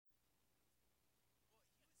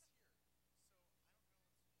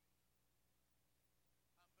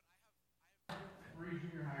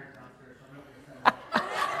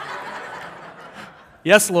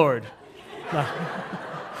Yes, Lord.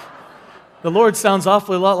 The Lord sounds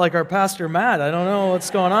awfully a lot like our pastor, Matt. I don't know what's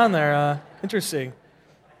going on there. Interesting.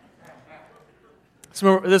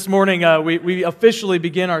 So this morning, we officially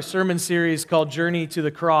begin our sermon series called Journey to the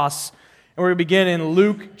Cross. And we're going to begin in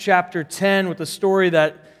Luke chapter 10 with a story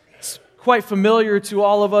that's quite familiar to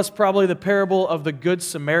all of us, probably the parable of the Good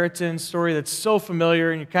Samaritan, story that's so familiar.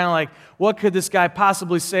 And you're kind of like, what could this guy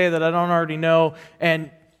possibly say that I don't already know? And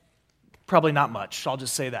probably not much, I'll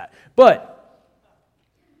just say that. But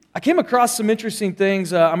I came across some interesting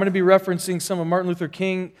things. I'm going to be referencing some of Martin Luther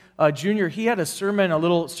King Jr. He had a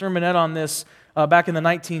little sermonette on this back in the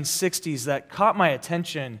 1960s that caught my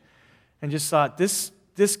attention and just thought, this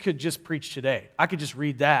could just preach today. I could just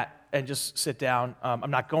read that and just sit down.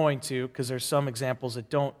 I'm not going to because there's some examples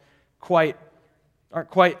that aren't quite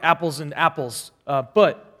apples and apples,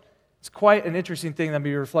 but it's quite an interesting thing that I'll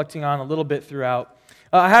be reflecting on a little bit throughout.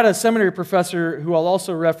 I had a seminary professor who I'll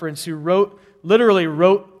also reference who literally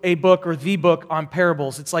wrote a book or the book on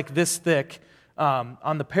parables. It's like this thick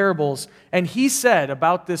on the parables. And he said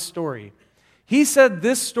about this story, this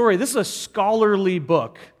is a scholarly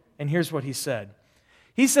book. And here's what he said.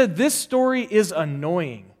 He said, this story is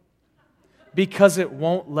annoying because it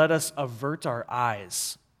won't let us avert our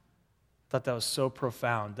eyes. I thought that was so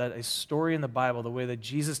profound, that a story in the Bible, the way that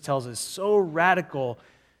Jesus tells it, is so radical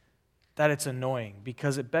that it's annoying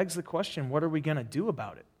because it begs the question, what are we going to do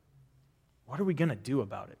about it? What are we going to do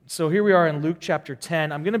about it? So here we are in Luke chapter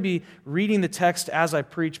 10. I'm going to be reading the text as I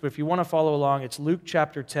preach, but if you want to follow along, it's Luke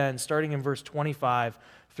chapter 10, starting in verse 25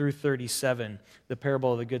 through 37, the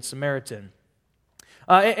parable of the Good Samaritan.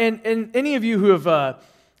 And any of you who have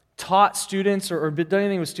taught students or done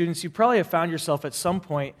anything with students, you probably have found yourself at some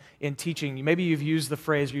point in teaching. Maybe you've used the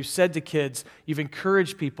phrase, you've said to kids, you've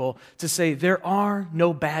encouraged people to say, there are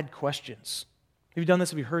no bad questions. Have you done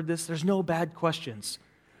this? Have you heard this? There's no bad questions.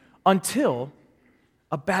 Until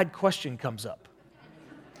a bad question comes up.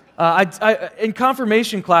 In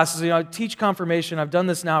confirmation classes, I teach confirmation. I've done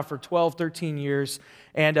this now for 12, 13 years.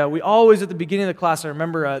 And we always, at the beginning of the class, I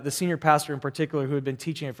remember the senior pastor in particular who had been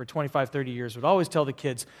teaching it for 25, 30 years, would always tell the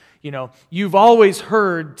kids, you've always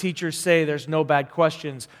heard teachers say there's no bad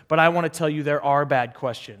questions, but I want to tell you there are bad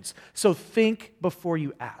questions. So think before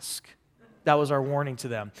you ask. That was our warning to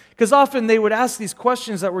them. Because often they would ask these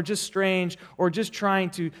questions that were just strange or just trying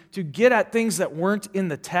to get at things that weren't in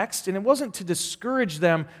the text. And it wasn't to discourage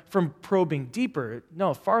them from probing deeper.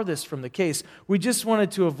 No, farthest from the case. We just wanted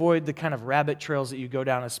to avoid the kind of rabbit trails that you go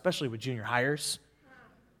down, especially with junior hires.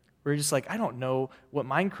 Where you're just like, I don't know what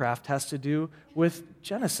Minecraft has to do with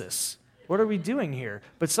Genesis. What are we doing here?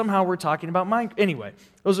 But somehow we're talking about Minecraft. Anyway,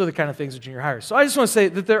 those are the kind of things with junior hires. So I just want to say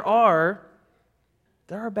that there are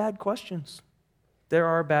bad questions. There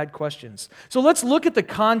are bad questions. So let's look at the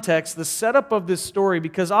context, the setup of this story,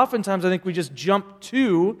 because oftentimes I think we just jump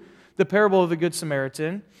to the parable of the Good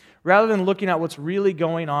Samaritan rather than looking at what's really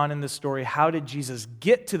going on in this story. How did Jesus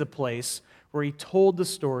get to the place where he told the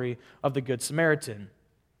story of the Good Samaritan?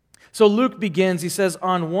 So Luke begins, he says,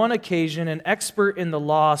 on one occasion, an expert in the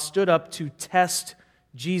law stood up to test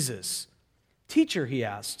Jesus. Teacher, he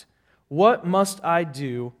asked, what must I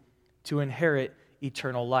do to inherit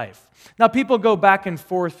eternal life? Now, people go back and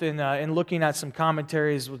forth in looking at some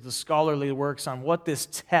commentaries with the scholarly works on what this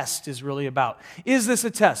test is really about. Is this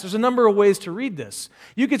a test? There's a number of ways to read this.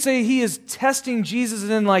 You could say he is testing Jesus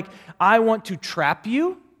and then I want to trap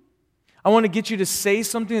you. I want to get you to say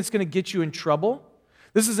something that's going to get you in trouble.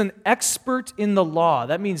 This is an expert in the law.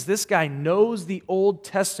 That means this guy knows the Old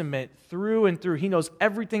Testament through and through. He knows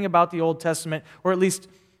everything about the Old Testament, or at least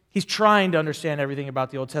he's trying to understand everything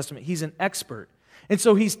about the Old Testament. He's an expert. And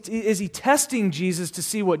so is he testing Jesus to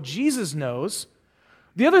see what Jesus knows?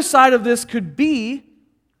 The other side of this could be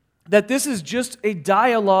that this is just a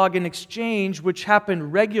dialogue and exchange which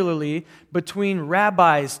happened regularly between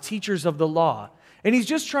rabbis, teachers of the law. And he's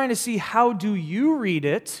just trying to see, how do you read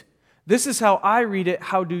it? This is how I read it.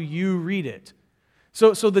 How do you read it?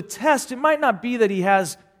 So the test, it might not be that he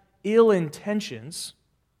has ill intentions.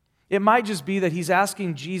 It might just be that he's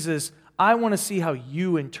asking Jesus, I want to see how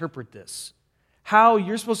you interpret this. How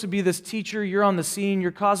you're supposed to be this teacher, you're on the scene,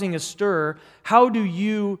 you're causing a stir. How do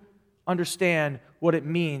you understand what it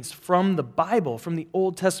means from the Bible, from the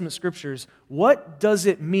Old Testament scriptures? What does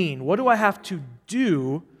it mean? What do I have to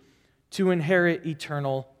do to inherit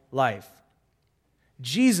eternal life?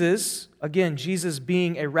 Jesus, again, Jesus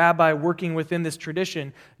being a rabbi working within this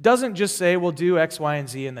tradition, doesn't just say, well, do X, Y, and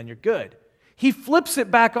Z, and then you're good. He flips it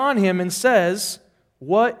back on him and says,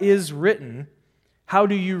 what is written? How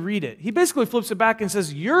do you read it? He basically flips it back and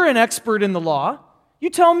says, you're an expert in the law. You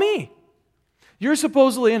tell me. You're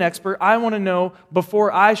supposedly an expert. I want to know,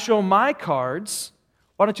 before I show my cards,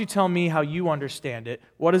 why don't you tell me how you understand it?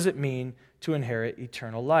 What does it mean to inherit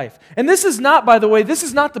eternal life? And this is not, by the way, this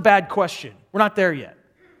is not the bad question. We're not there yet.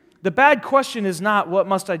 The bad question is not, what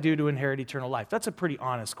must I do to inherit eternal life? That's a pretty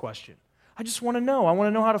honest question. I just want to know. I want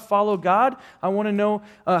to know how to follow God. I want to know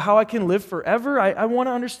how I can live forever. I want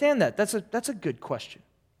to understand that. That's a good question.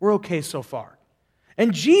 We're okay so far.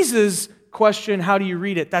 And Jesus' question, how do you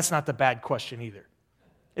read it? That's not the bad question either.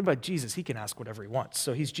 But Jesus, he can ask whatever he wants.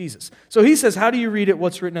 So he's Jesus. So he says, how do you read it?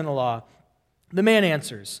 What's written in the law? The man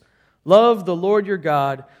answers, love the Lord your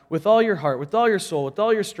God with all your heart, with all your soul, with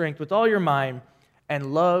all your strength, with all your mind,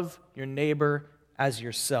 and love your neighbor as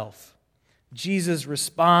yourself. Jesus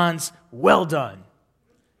responds, well done.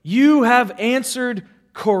 You have answered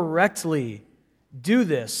correctly. Do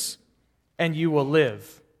this, and you will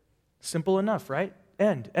live. Simple enough, right?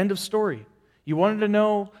 End of story. You wanted to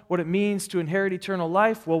know what it means to inherit eternal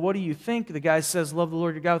life? Well, what do you think? The guy says, love the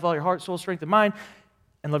Lord your God with all your heart, soul, strength, and mind,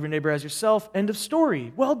 and love your neighbor as yourself. End of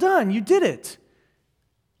story. Well done. You did it.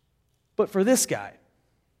 But for this guy,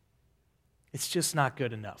 it's just not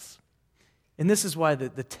good enough. And this is why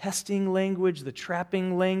the testing language, the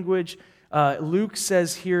trapping language, Luke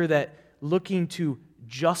says here that looking to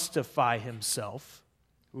justify himself,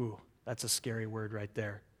 ooh, that's a scary word right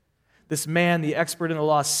there. This man, the expert in the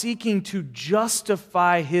law, seeking to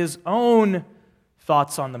justify his own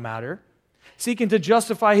thoughts on the matter, seeking to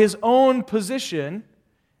justify his own position,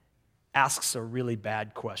 asks a really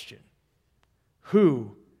bad question.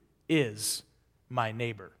 Who is my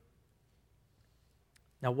neighbor?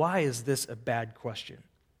 Now, why is this a bad question?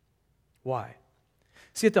 Why?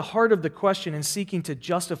 See, at the heart of the question in seeking to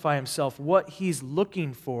justify himself, what he's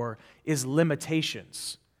looking for is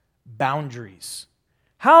limitations, boundaries.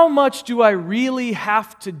 How much do I really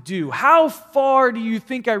have to do? How far do you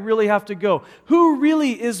think I really have to go? Who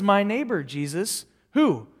really is my neighbor, Jesus?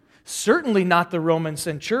 Who? Certainly not the Roman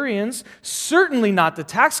centurions, certainly not the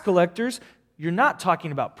tax collectors. You're not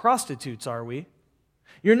talking about prostitutes, are we?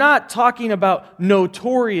 You're not talking about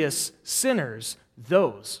notorious sinners.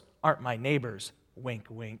 Those aren't my neighbors. Wink,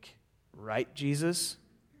 wink. Right, Jesus?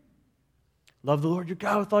 Love the Lord your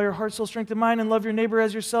God with all your heart, soul, strength, and mind, and love your neighbor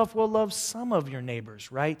as yourself. Well, love some of your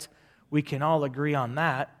neighbors, right? We can all agree on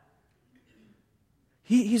that.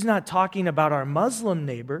 He's not talking about our Muslim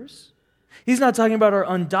neighbors. He's not talking about our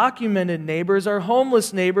undocumented neighbors, our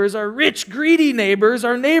homeless neighbors, our rich, greedy neighbors,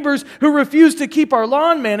 our neighbors who refuse to keep our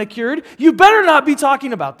lawn manicured. You better not be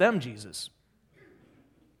talking about them, Jesus,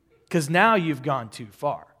 because now you've gone too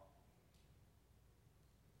far.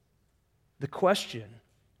 The question,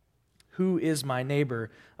 who is my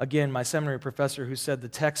neighbor? Again, my seminary professor who said the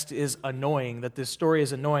text is annoying, that this story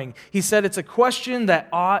is annoying, he said it's a question that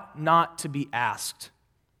ought not to be asked.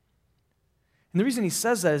 And the reason he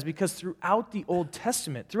says that is because throughout the Old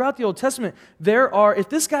Testament, there are, if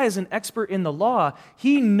this guy is an expert in the law,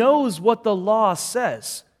 he knows what the law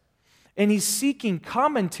says. And he's seeking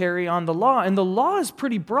commentary on the law. And the law is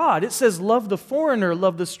pretty broad. It says, love the foreigner,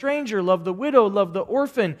 love the stranger, love the widow, love the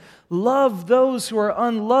orphan, love those who are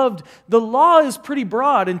unloved. The law is pretty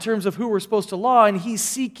broad in terms of who we're supposed to law, and he's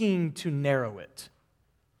seeking to narrow it.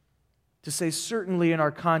 To say, certainly in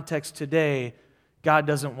our context today, God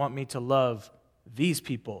doesn't want me to love these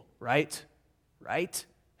people, right? Right?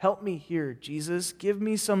 Help me here, Jesus. Give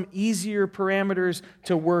me some easier parameters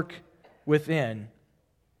to work within.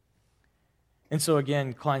 And so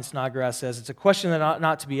again, Klein Snodgrass says, it's a question that ought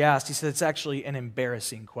not to be asked. He said it's actually an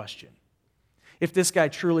embarrassing question. If this guy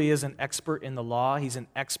truly is an expert in the law, he's an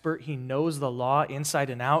expert, he knows the law inside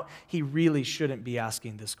and out, he really shouldn't be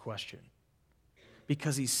asking this question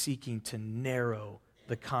because he's seeking to narrow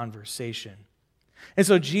the conversation. And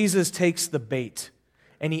so Jesus takes the bait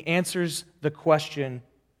and he answers the question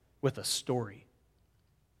with a story.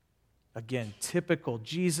 Again, typical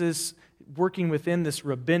Jesus working within this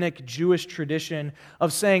rabbinic Jewish tradition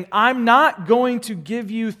of saying, I'm not going to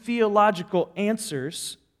give you theological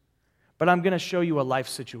answers, but I'm going to show you a life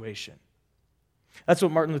situation. That's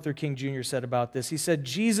what Martin Luther King Jr. said about this. He said,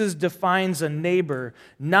 Jesus defines a neighbor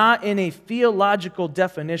not in a theological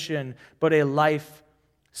definition, but a life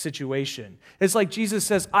situation. It's like Jesus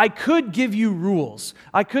says, I could give you rules.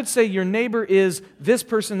 I could say your neighbor is this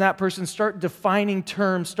person, that person, start defining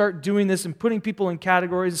terms, start doing this and putting people in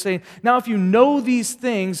categories and saying, now if you know these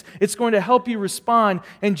things, it's going to help you respond.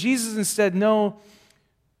 And Jesus instead, no,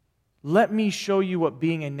 let me show you what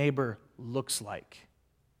being a neighbor looks like.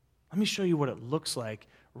 Let me show you what it looks like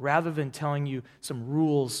rather than telling you some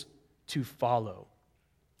rules to follow.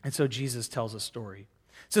 And so Jesus tells a story.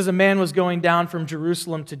 It says a man was going down from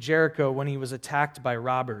Jerusalem to Jericho when he was attacked by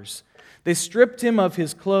robbers. They stripped him of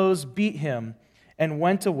his clothes, beat him, and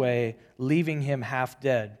went away, leaving him half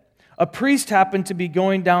dead. A priest happened to be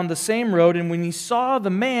going down the same road, and when he saw the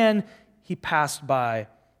man, he passed by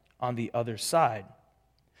on the other side.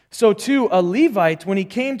 So too, a Levite, when he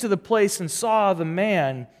came to the place and saw the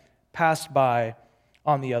man, passed by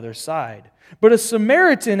on the other side. But a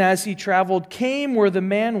Samaritan, as he traveled, came where the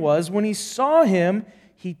man was. When he saw him,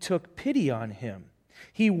 he took pity on him.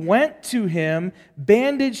 He went to him,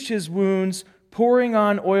 bandaged his wounds, pouring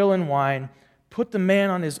on oil and wine, put the man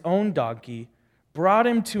on his own donkey, brought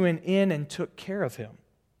him to an inn, and took care of him.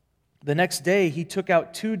 The next day he took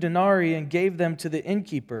out 2 denarii and gave them to the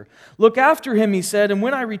innkeeper. Look after him, he said, and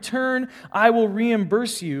when I return, I will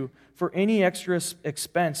reimburse you for any extra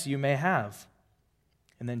expense you may have.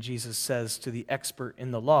 And then Jesus says to the expert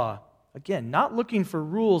in the law, again, not looking for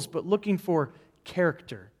rules, but looking for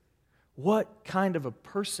character. What kind of a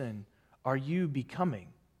person are you becoming?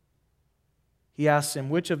 He asks him,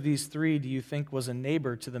 which of these 3 do you think was a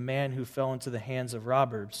neighbor to the man who fell into the hands of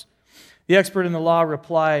robbers? The expert in the law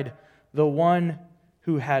replied, the one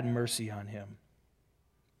who had mercy on him.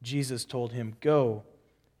 Jesus told him, go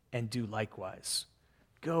and do likewise.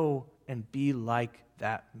 Go and be like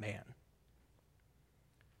that man.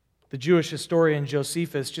 The Jewish historian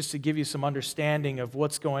Josephus, just to give you some understanding of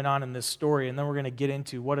what's going on in this story, and then we're going to get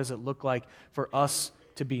into what does it look like for us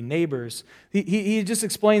to be neighbors. He just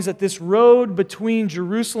explains that this road between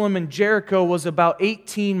Jerusalem and Jericho was about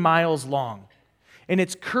 18 miles long. And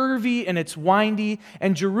it's curvy and it's windy,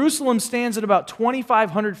 and Jerusalem stands at about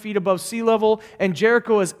 2,500 feet above sea level, and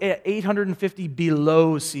Jericho is at 850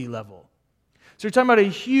 below sea level. So you're talking about a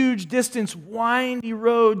huge distance, windy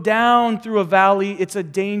road down through a valley. It's a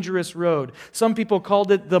dangerous road. Some people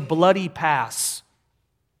called it the Bloody Pass.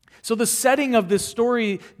 So the setting of this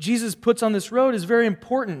story Jesus puts on this road is very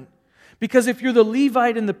important, because if you're the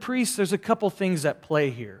Levite and the priest, there's a couple things at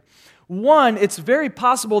play here. One, it's very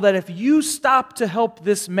possible that if you stop to help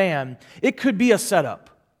this man, it could be a setup.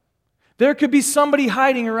 There could be somebody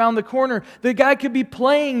hiding around the corner. The guy could be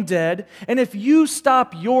playing dead, and if you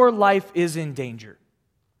stop, your life is in danger.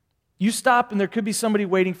 You stop, and there could be somebody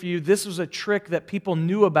waiting for you. This was a trick that people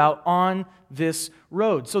knew about on this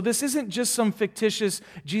road. So this isn't just some fictitious,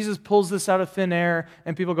 Jesus pulls this out of thin air,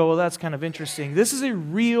 and people go, well, that's kind of interesting. This is a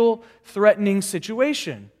real threatening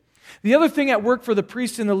situation. The other thing at work for the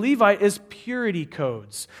priest and the Levite is purity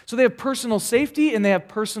codes. So they have personal safety and they have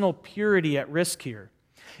personal purity at risk here.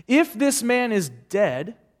 If this man is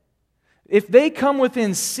dead, if they come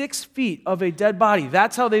within 6 feet of a dead body,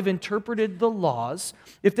 that's how they've interpreted the laws.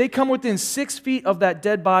 If they come within 6 feet of that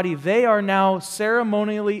dead body, they are now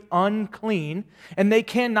ceremonially unclean and they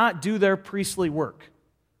cannot do their priestly work.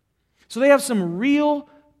 So they have some real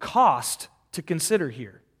cost to consider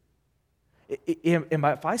here.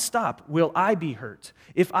 If I stop, will I be hurt?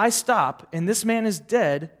 If I stop and this man is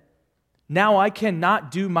dead, now I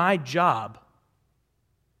cannot do my job.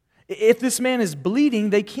 If this man is bleeding,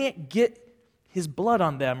 they can't get his blood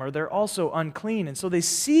on them, or they're also unclean. And so they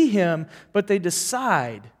see him, but they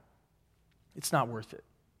decide it's not worth it.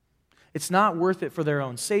 It's not worth it for their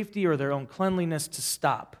own safety or their own cleanliness to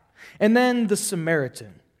stop. And then the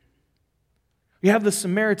Samaritan. You have the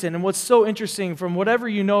Samaritan, and what's so interesting, from whatever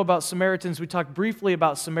you know about Samaritans, we talked briefly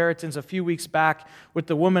about Samaritans a few weeks back with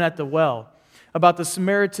the woman at the well, about the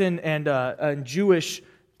Samaritan and Jewish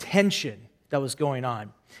tension that was going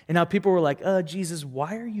on. And how people were like, Jesus,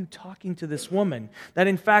 why are you talking to this woman? That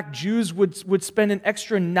in fact, Jews would spend an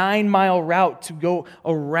extra 9-mile route to go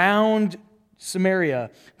around Samaria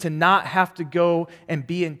to not have to go and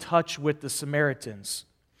be in touch with the Samaritans.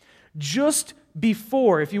 Just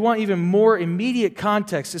before, if you want even more immediate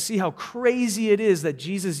context to see how crazy it is that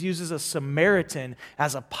Jesus uses a Samaritan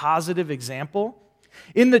as a positive example,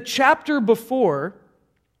 in the chapter before,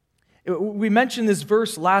 we mentioned this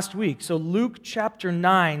verse last week. So Luke chapter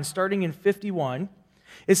 9, starting in 51,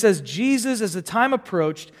 it says, Jesus, as the time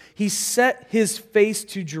approached, he set his face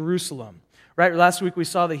to Jerusalem. Right? Last week we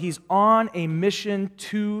saw that he's on a mission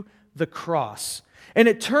to the cross. And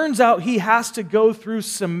it turns out he has to go through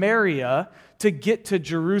Samaria to get to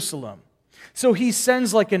Jerusalem. So he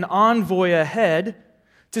sends like an envoy ahead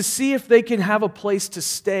to see if they can have a place to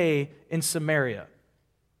stay in Samaria.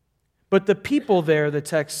 But the people there, the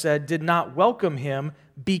text said, did not welcome him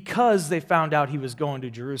because they found out he was going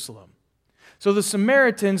to Jerusalem. So the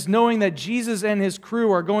Samaritans, knowing that Jesus and his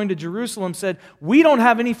crew are going to Jerusalem, said, we don't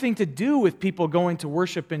have anything to do with people going to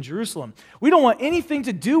worship in Jerusalem. We don't want anything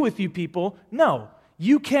to do with you people. No,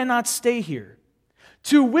 you cannot stay here.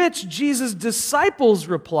 To which Jesus' disciples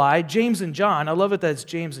reply, James and John, I love it that it's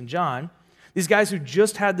James and John, these guys who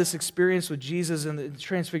just had this experience with Jesus in the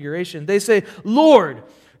Transfiguration, they say, Lord,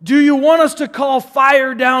 do you want us to call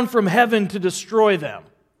fire down from heaven to destroy them?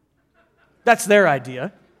 That's their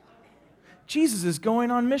idea. Jesus is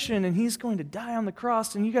going on mission and he's going to die on the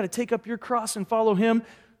cross and you got to take up your cross and follow him.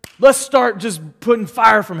 Let's start just putting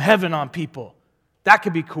fire from heaven on people. That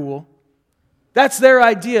could be cool. That's their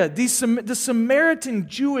idea. The Samaritan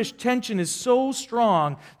Jewish tension is so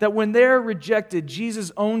strong that when they're rejected,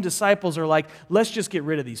 Jesus' own disciples are like, let's just get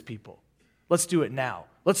rid of these people. Let's do it now.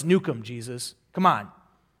 Let's nuke them, Jesus. Come on.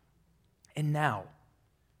 And now,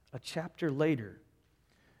 a chapter later,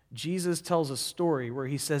 Jesus tells a story where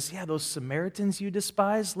he says, yeah, those Samaritans you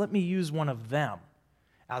despise, let me use one of them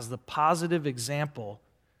as the positive example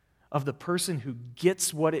of the person who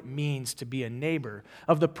gets what it means to be a neighbor,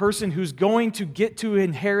 of the person who's going to get to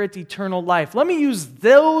inherit eternal life. Let me use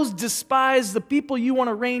those despised, the people you want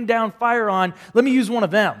to rain down fire on, let me use one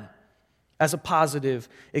of them as a positive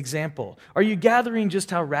example. Are you gathering just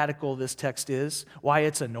how radical this text is? Why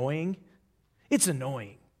it's annoying? It's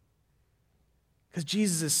annoying. Because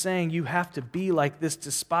Jesus is saying you have to be like this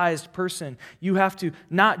despised person. You have to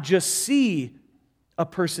not just see a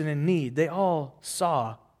person in need. They all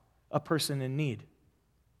saw a person in need.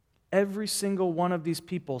 Every single one of these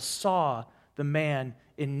people saw the man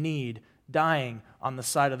in need dying on the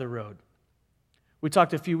side of the road. We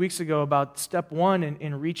talked a few weeks ago about step one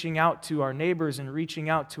in reaching out to our neighbors and reaching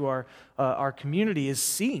out to our community is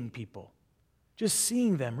seeing people. Just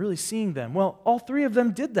seeing them, really seeing them. Well, all three of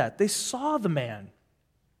them did that. They saw the man.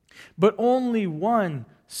 But only one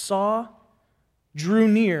saw, drew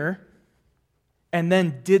near, and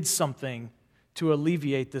then did something to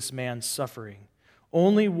alleviate this man's suffering.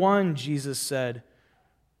 Only one, Jesus said,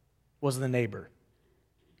 was the neighbor.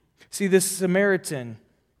 See, this Samaritan,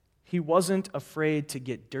 he wasn't afraid to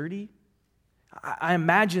get dirty. I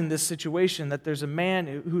imagine this situation that there's a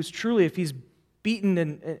man who's truly, if he's beaten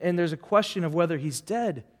and there's a question of whether he's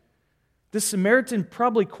dead, this Samaritan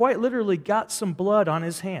probably quite literally got some blood on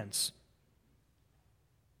his hands.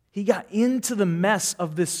 He got into the mess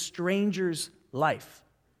of this stranger's life.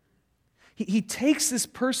 He takes this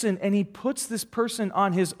person and he puts this person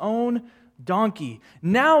on his own donkey.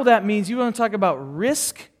 Now that means, you want to talk about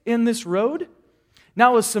risk in this road?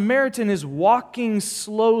 Now a Samaritan is walking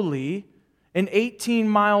slowly an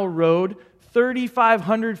 18-mile road,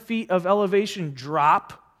 3,500 feet of elevation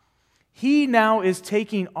drop. He now is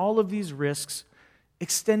taking all of these risks,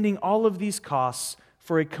 extending all of these costs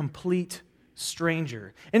for a complete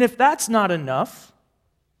stranger. And if that's not enough,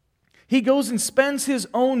 he goes and spends his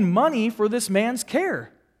own money for this man's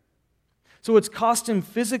care. So it's cost him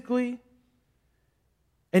physically,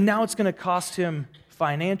 and now it's going to cost him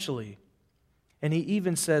financially. And he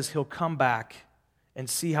even says he'll come back and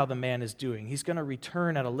see how the man is doing. He's going to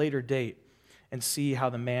return at a later date and see how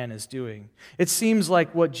the man is doing. It seems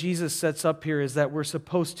like what Jesus sets up here is that we're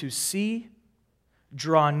supposed to see,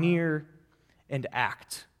 draw near, and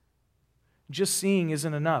act. Just seeing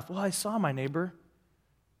isn't enough. Well, I saw my neighbor.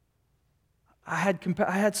 I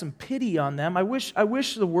had some pity on them. I wish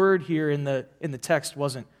the word here in the text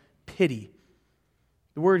wasn't pity.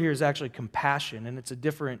 The word here is actually compassion, and it's a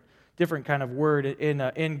different kind of word.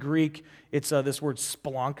 In Greek, it's this word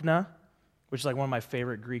splanchna, which is like one of my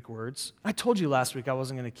favorite Greek words. I told you last week I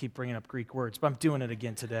wasn't going to keep bringing up Greek words, but I'm doing it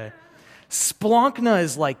again today. Splanchna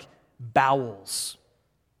is like bowels.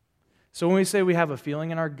 So when we say we have a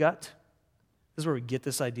feeling in our gut, this is where we get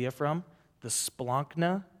this idea from. The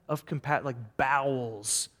splanchna of compassion, like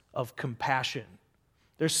bowels of compassion.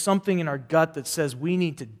 There's something in our gut that says we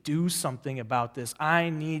need to do something about this. I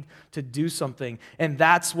need to do something. And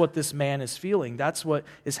that's what this man is feeling. That's what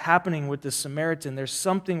is happening with this Samaritan. There's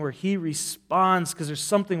something where he responds because there's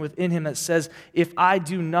something within him that says, if I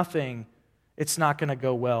do nothing, it's not going to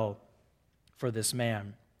go well for this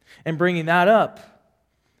man. And bringing that up,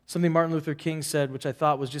 something Martin Luther King said, which I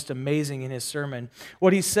thought was just amazing in his sermon.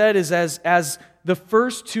 What he said is as the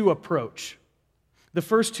first two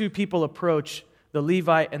people approach the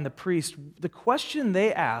Levite and the priest, the question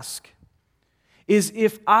they ask is,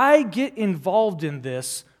 if I get involved in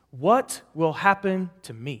this, what will happen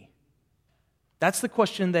to me? That's the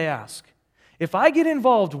question they ask. If I get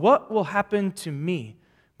involved, what will happen to me?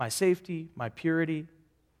 My safety, my purity?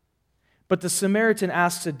 But the Samaritan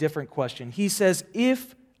asks a different question. He says,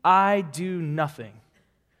 if I do nothing,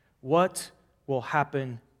 what will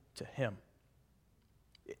happen to him?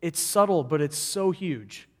 It's subtle, but it's so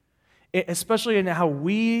huge. Especially in how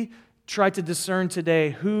we try to discern today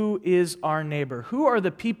who is our neighbor. Who are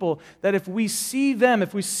the people that if we see them,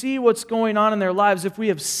 if we see what's going on in their lives, if we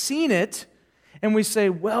have seen it, and we say,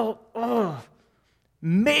 well,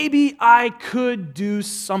 maybe I could do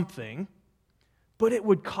something, but it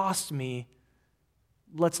would cost me,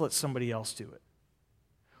 let's let somebody else do it.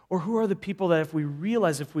 Or who are the people that if we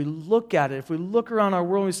realize, if we look at it, if we look around our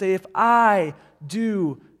world and we say, if I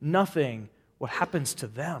do nothing, what happens to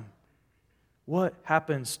them? What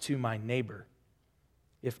happens to my neighbor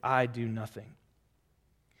if I do nothing?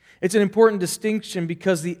 It's an important distinction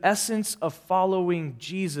because the essence of following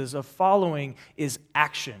Jesus, of following, is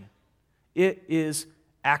action. It is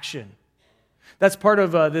action. That's part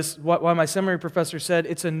of why my seminary professor said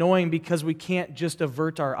it's annoying because we can't just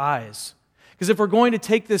avert our eyes. Because if we're going to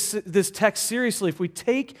take this text seriously, if we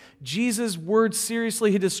take Jesus' words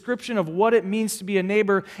seriously, his description of what it means to be a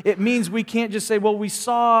neighbor, it means we can't just say, well, we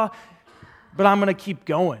saw, but I'm going to keep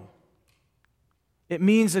going. It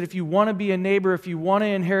means that if you want to be a neighbor, if you want to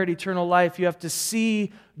inherit eternal life, you have to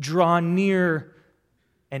see, draw near,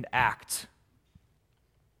 and act.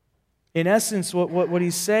 In essence, what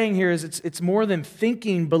he's saying here is it's more than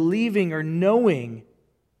thinking, believing, or knowing.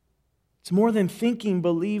 It's more than thinking,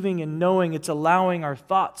 believing, and knowing. It's allowing our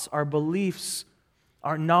thoughts, our beliefs,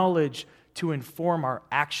 our knowledge to inform our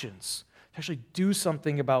actions, to actually do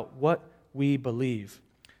something about what we believe.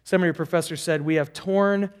 Seminary professor said, we have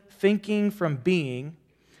torn thinking from being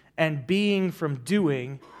and being from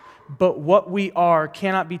doing, but what we are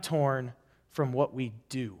cannot be torn from what we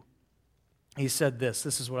do. He said this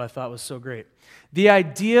is what I thought was so great. The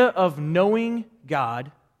idea of knowing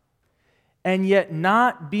God and yet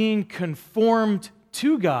not being conformed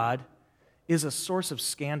to God is a source of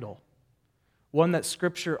scandal, one that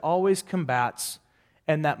Scripture always combats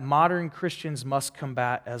and that modern Christians must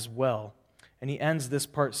combat as well. And he ends this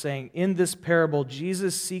part saying, in this parable,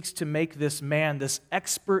 Jesus seeks to make this man, this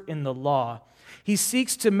expert in the law, he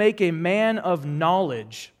seeks to make a man of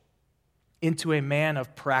knowledge into a man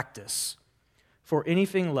of practice, for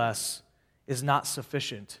anything less is not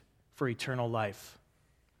sufficient for eternal life.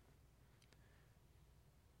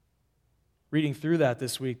 Reading through that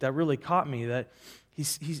this week, that really caught me, that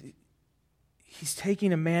he's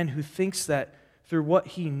taking a man who thinks that through what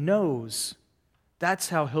he knows, that's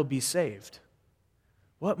how he'll be saved.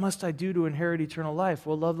 What must I do to inherit eternal life?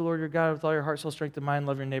 Well, love the Lord your God with all your heart, soul, strength, and mind.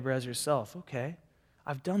 Love your neighbor as yourself. Okay,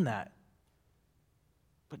 I've done that.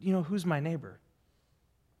 But who's my neighbor?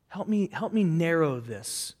 Help me narrow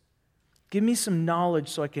this. Give me some knowledge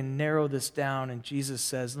so I can narrow this down. And Jesus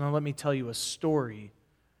says, now let me tell you a story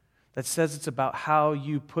that says it's about how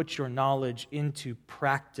you put your knowledge into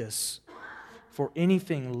practice, for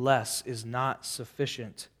anything less is not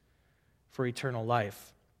sufficient for eternal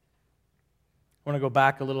life. I want to go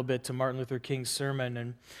back a little bit to Martin Luther King's sermon,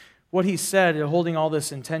 and what he said, holding all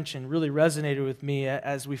this in tension, really resonated with me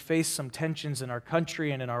as we face some tensions in our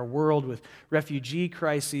country and in our world with refugee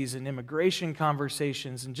crises and immigration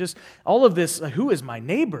conversations and just all of this, who is my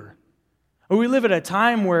neighbor? We live at a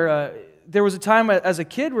time where there was a time as a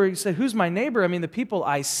kid where he said, who's my neighbor? I mean, the people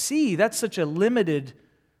I see, that's such a limited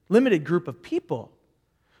group of people.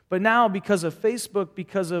 But now, because of Facebook,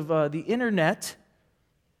 because of the internet,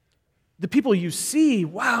 the people you see,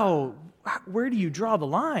 wow, where do you draw the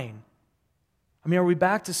line? I mean, are we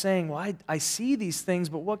back to saying, well, I see these things,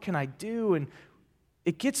 but what can I do? And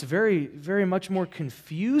it gets very, very much more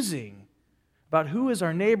confusing about who is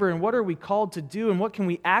our neighbor and what are we called to do and what can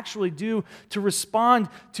we actually do to respond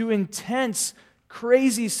to intense,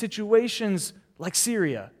 crazy situations like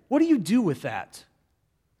Syria. What do you do with that?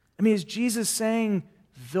 I mean, is Jesus saying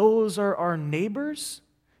those are our neighbors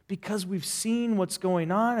because we've seen what's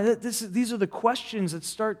going on? These are the questions that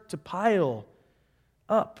start to pile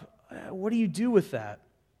up. What do you do with that?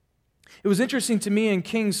 It was interesting to me in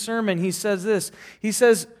King's sermon, he says this. He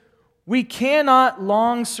says, we cannot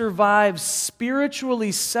long survive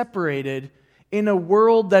spiritually separated in a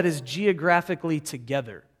world that is geographically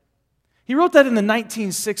together. He wrote that in the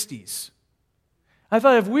 1960s. I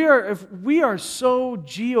thought if we are so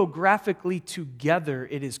geographically together,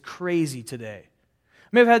 it is crazy today. I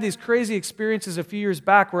may have had these crazy experiences a few years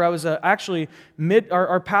back where I was actually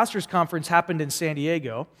our pastor's conference happened in San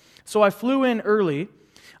Diego. So I flew in early.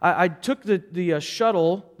 I took the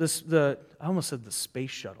shuttle, I almost said the space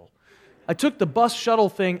shuttle. I took the bus shuttle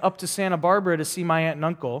thing up to Santa Barbara to see my aunt and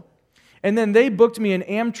uncle. And then they booked me an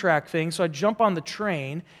Amtrak thing, so I jump on the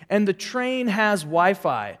train, and the train has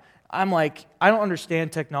Wi-Fi. I'm like, I don't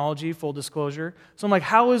understand technology, full disclosure. So I'm like,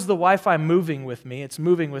 how is the Wi-Fi moving with me? It's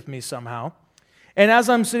moving with me somehow. And as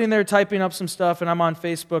I'm sitting there typing up some stuff and I'm on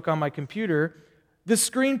Facebook on my computer, the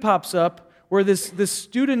screen pops up where this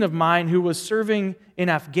student of mine who was serving in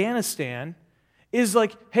Afghanistan is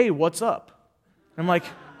like, hey, what's up? I'm like,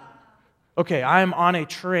 okay, I'm on a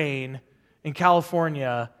train in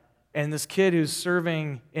California, and this kid who's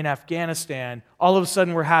serving in Afghanistan, all of a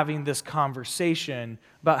sudden we're having this conversation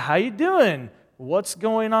about how you doing? What's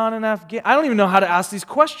going on in Afghanistan? I don't even know how to ask these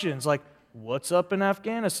questions, like, what's up in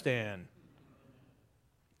Afghanistan?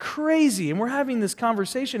 Crazy, and we're having this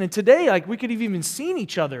conversation, and today, like, we could have even seen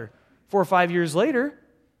each other 4 or 5 years later.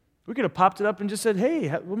 We could have popped it up and just said,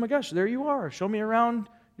 hey, oh my gosh, there you are. Show me around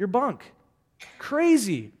your bunk.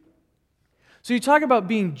 Crazy. So you talk about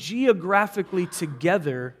being geographically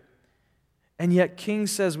together, and yet King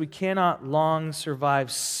says we cannot long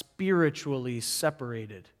survive spiritually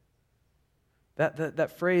separated.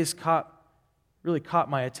 That phrase really caught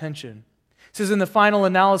my attention. It says, in the final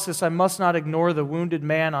analysis, I must not ignore the wounded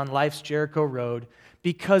man on life's Jericho road,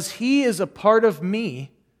 because he is a part of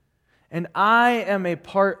me, and I am a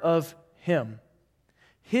part of him.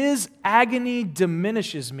 His agony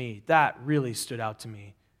diminishes me. That really stood out to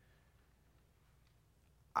me.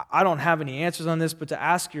 I don't have any answers on this, but to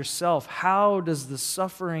ask yourself, how does the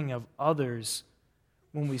suffering of others,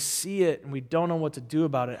 when we see it and we don't know what to do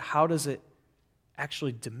about it, how does it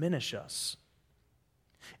actually diminish us?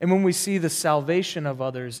 And when we see the salvation of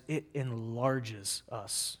others, it enlarges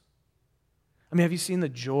us. I mean, have you seen the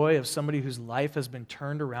joy of somebody whose life has been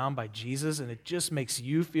turned around by Jesus, and it just makes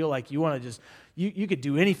you feel like you want to just, you could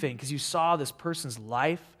do anything because you saw this person's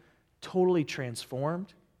life totally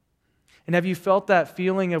transformed? And have you felt that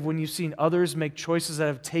feeling of when you've seen others make choices that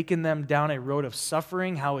have taken them down a road of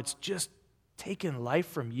suffering, how it's just taken life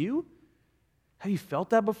from you? Have you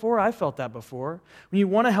felt that before? I felt that before. When you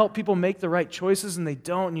want to help people make the right choices and they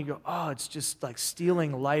don't, and you go, oh, it's just like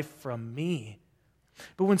stealing life from me.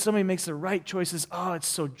 But when somebody makes the right choices, oh, it's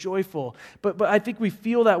so joyful. But I think we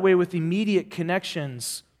feel that way with immediate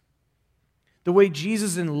connections. The way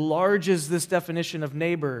Jesus enlarges this definition of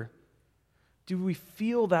neighbor, do we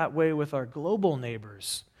feel that way with our global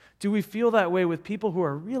neighbors? Do we feel that way with people who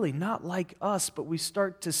are really not like us, but we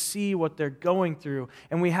start to see what they're going through,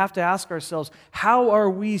 and we have to ask ourselves, how are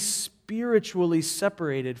we spiritually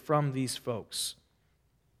separated from these folks?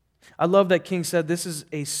 I love that King said this is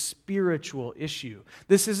a spiritual issue.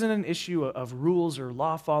 This isn't an issue of rules or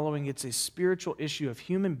law following. It's a spiritual issue of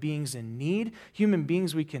human beings in need, human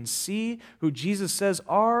beings we can see, who Jesus says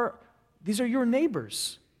these are your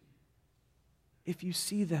neighbors. If you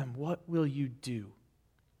see them, what will you do?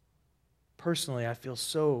 Personally, I feel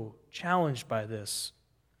so challenged by this.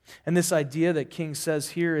 And this idea that King says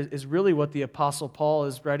here is really what the Apostle Paul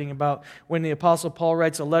is writing about when the Apostle Paul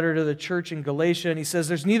writes a letter to the church in Galatia, and he says,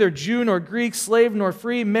 there's neither Jew nor Greek, slave nor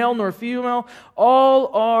free, male nor female, all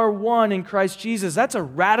are one in Christ Jesus. That's a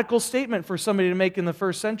radical statement for somebody to make in the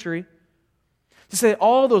first century. To say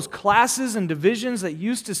all those classes and divisions that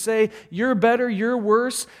used to say, you're better, you're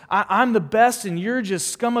worse, I'm the best, and you're just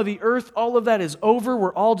scum of the earth, all of that is over.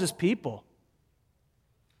 We're all just people.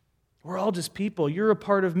 We're all just people. You're a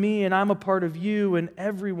part of me, and I'm a part of you, and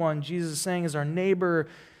everyone, Jesus is saying, is our neighbor,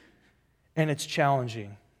 and it's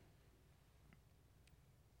challenging.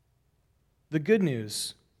 The good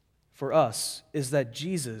news for us is that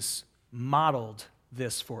Jesus modeled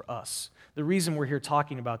this for us. The reason we're here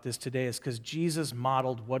talking about this today is because Jesus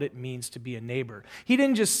modeled what it means to be a neighbor. He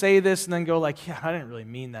didn't just say this and then go like, yeah, I didn't really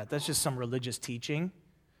mean that. That's just some religious teaching.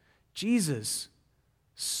 Jesus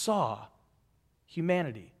saw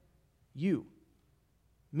humanity. You,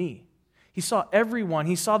 me. He saw everyone.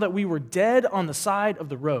 He saw that we were dead on the side of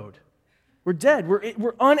the road. We're dead.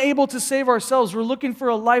 We're unable to save ourselves. We're looking for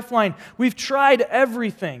a lifeline. We've tried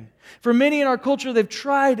everything. For many in our culture, they've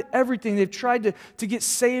tried everything. They've tried to get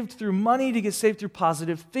saved through money, to get saved through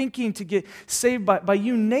positive thinking, to get saved by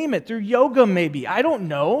you name it, through yoga maybe. I don't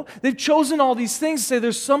know. They've chosen all these things to say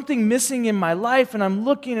there's something missing in my life, and I'm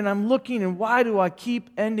looking, and why do I keep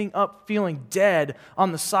ending up feeling dead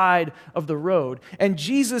on the side of the road? And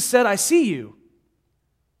Jesus said, I see you.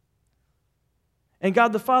 And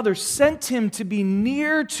God the Father sent him to be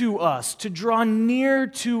near to us, to draw near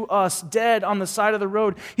to us, dead on the side of the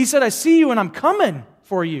road. He said, I see you and I'm coming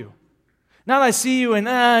for you. Not I see you and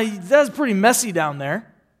that's pretty messy down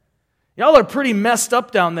there. Y'all are pretty messed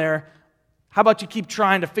up down there. How about you keep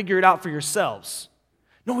trying to figure it out for yourselves?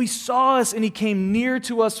 No, he saw us and he came near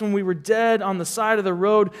to us when we were dead on the side of the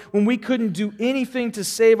road. When we couldn't do anything to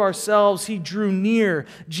save ourselves, he drew near.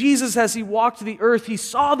 Jesus, as he walked the earth, he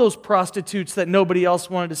saw those prostitutes that nobody else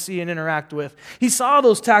wanted to see and interact with. He saw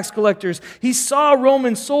those tax collectors. He saw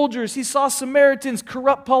Roman soldiers. He saw Samaritans,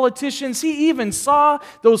 corrupt politicians. He even saw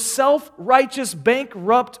those self-righteous,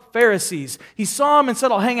 bankrupt Pharisees. He saw them and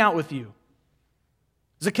said, I'll hang out with you.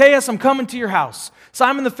 Zacchaeus, I'm coming to your house.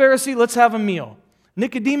 Simon the Pharisee, let's have a meal.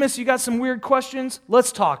 Nicodemus, you got some weird questions?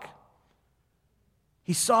 Let's talk.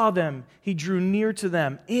 He saw them. He drew near to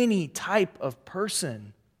them, any type of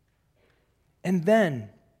person. And then,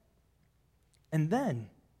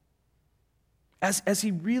 as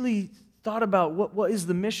he really thought about what is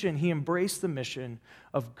the mission, he embraced the mission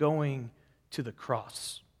of going to the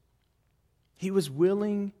cross. He was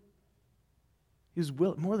willing,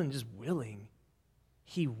 more than just willing,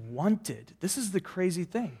 he wanted. This is the crazy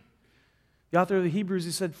thing. The author of the Hebrews,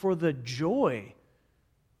 he said, for joy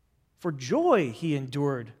he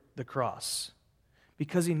endured the cross,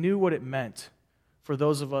 because he knew what it meant for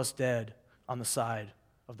those of us dead on the side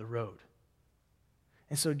of the road.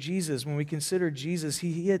 And so Jesus, when we consider Jesus,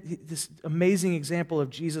 he had this amazing example of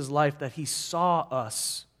Jesus' life, that he saw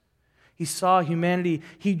us. He saw humanity.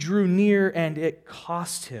 He drew near, and it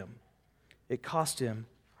cost him. It cost him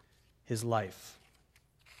his life.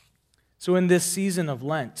 So in this season of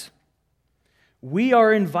Lent, we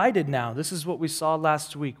are invited now. This is what we saw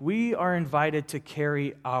last week. We are invited to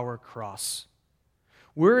carry our cross.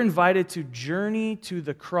 We're invited to journey to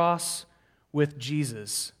the cross with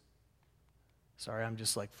Jesus. Sorry, I'm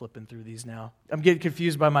just like flipping through these now. I'm getting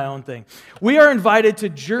confused by my own thing. We are invited to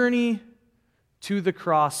journey to the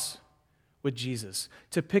cross with Jesus,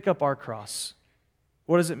 to pick up our cross.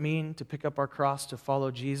 What does it mean to pick up our cross, to follow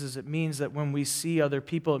Jesus? It means that when we see other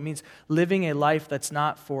people, it means living a life that's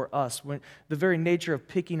not for us. When the very nature of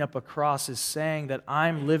picking up a cross is saying that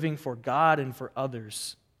I'm living for God and for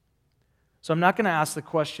others. So I'm not going to ask the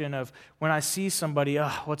question of, when I see somebody,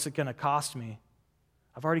 what's it going to cost me?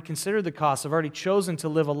 I've already considered the cost. I've already chosen to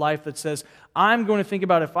live a life that says, I'm going to think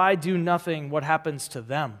about, if I do nothing, what happens to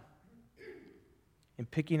them? In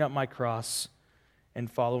picking up my cross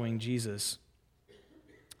and following Jesus.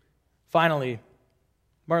 Finally,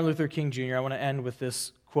 Martin Luther King Jr., I want to end with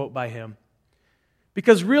this quote by him.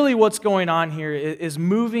 Because really what's going on here is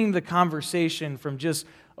moving the conversation from just,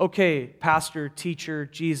 okay, pastor, teacher,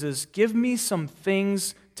 Jesus, give me some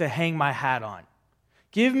things to hang my hat on.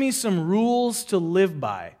 Give me some rules to live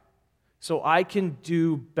by so I can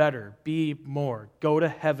do better, be more, go to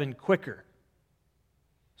heaven quicker.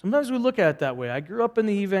 Sometimes we look at it that way. I grew up in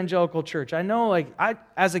the evangelical church. I know,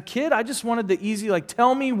 as a kid, I just wanted the easy,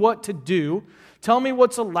 tell me what to do, tell me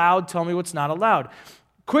what's allowed, tell me what's not allowed.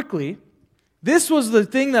 Quickly, this was the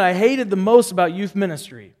thing that I hated the most about youth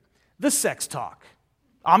ministry, the sex talk.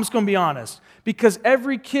 I'm just going to be honest. Because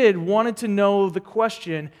every kid wanted to know the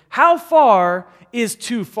question, how far is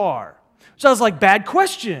too far? So I was like, bad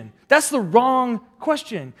question. That's the wrong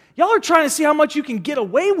question. Y'all are trying to see how much you can get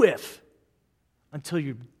away with until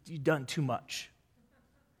you've done too much.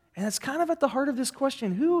 And that's kind of at the heart of this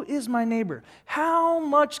question. Who is my neighbor? How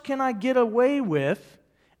much can I get away with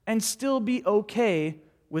and still be okay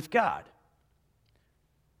with God?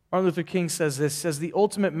 Martin Luther King says this, says the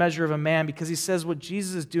ultimate measure of a man, because he says what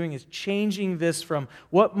Jesus is doing is changing this from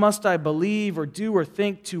what must I believe or do or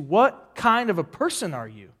think to what kind of a person are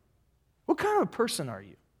you? What kind of a person are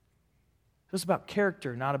you? It's about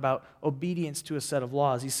character, not about obedience to a set of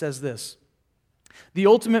laws. He says this, the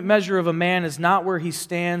ultimate measure of a man is not where he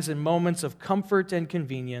stands in moments of comfort and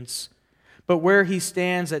convenience, but where he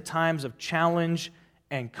stands at times of challenge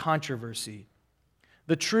and controversy.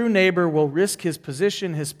 The true neighbor will risk his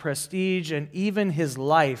position, his prestige, and even his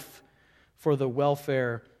life for the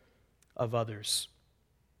welfare of others.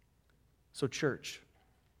 So, church,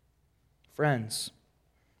 friends,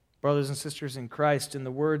 brothers and sisters in Christ, in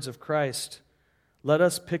the words of Christ, let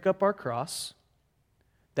us pick up our cross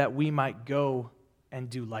that we might go and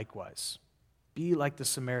do likewise. Be like the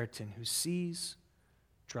Samaritan who sees,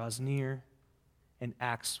 draws near, and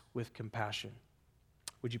acts with compassion.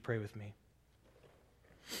 Would you pray with me?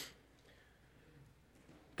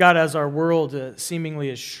 God, as our world seemingly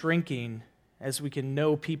is shrinking, as we can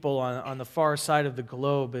know people on the far side of the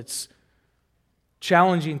globe, it's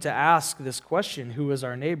challenging to ask this question, who is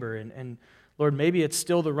our neighbor? And Lord, maybe it's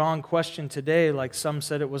still the wrong question today, like some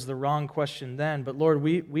said it was the wrong question then. But Lord,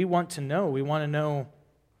 we want to know. We want to know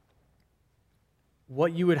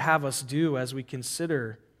what you would have us do as we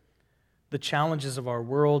consider the challenges of our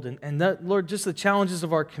world. And that, Lord, just the challenges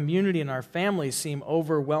of our community and our families seem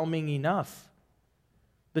overwhelming enough.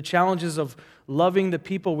 The challenges of loving the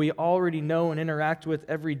people we already know and interact with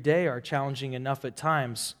every day are challenging enough at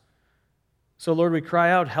times. So, Lord, we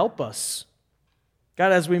cry out, help us.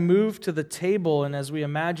 God, as we move to the table and as we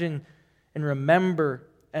imagine and remember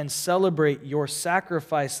and celebrate your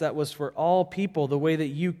sacrifice that was for all people, the way that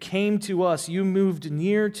you came to us, you moved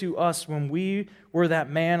near to us when we were that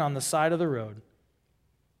man on the side of the road.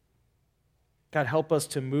 God, help us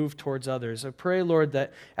to move towards others. I pray, Lord,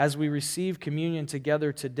 that as we receive communion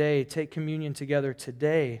together today, take communion together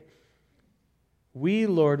today, we,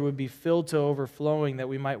 Lord, would be filled to overflowing, that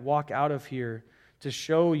we might walk out of here to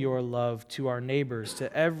show your love to our neighbors,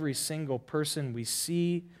 to every single person we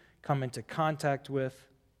see, come into contact with,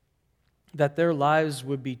 that their lives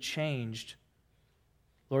would be changed,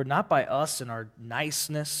 Lord, not by us and our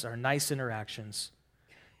niceness, our nice interactions,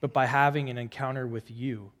 but by having an encounter with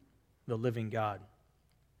you, the living God.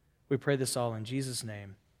 We pray this all in Jesus'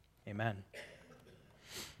 name. Amen.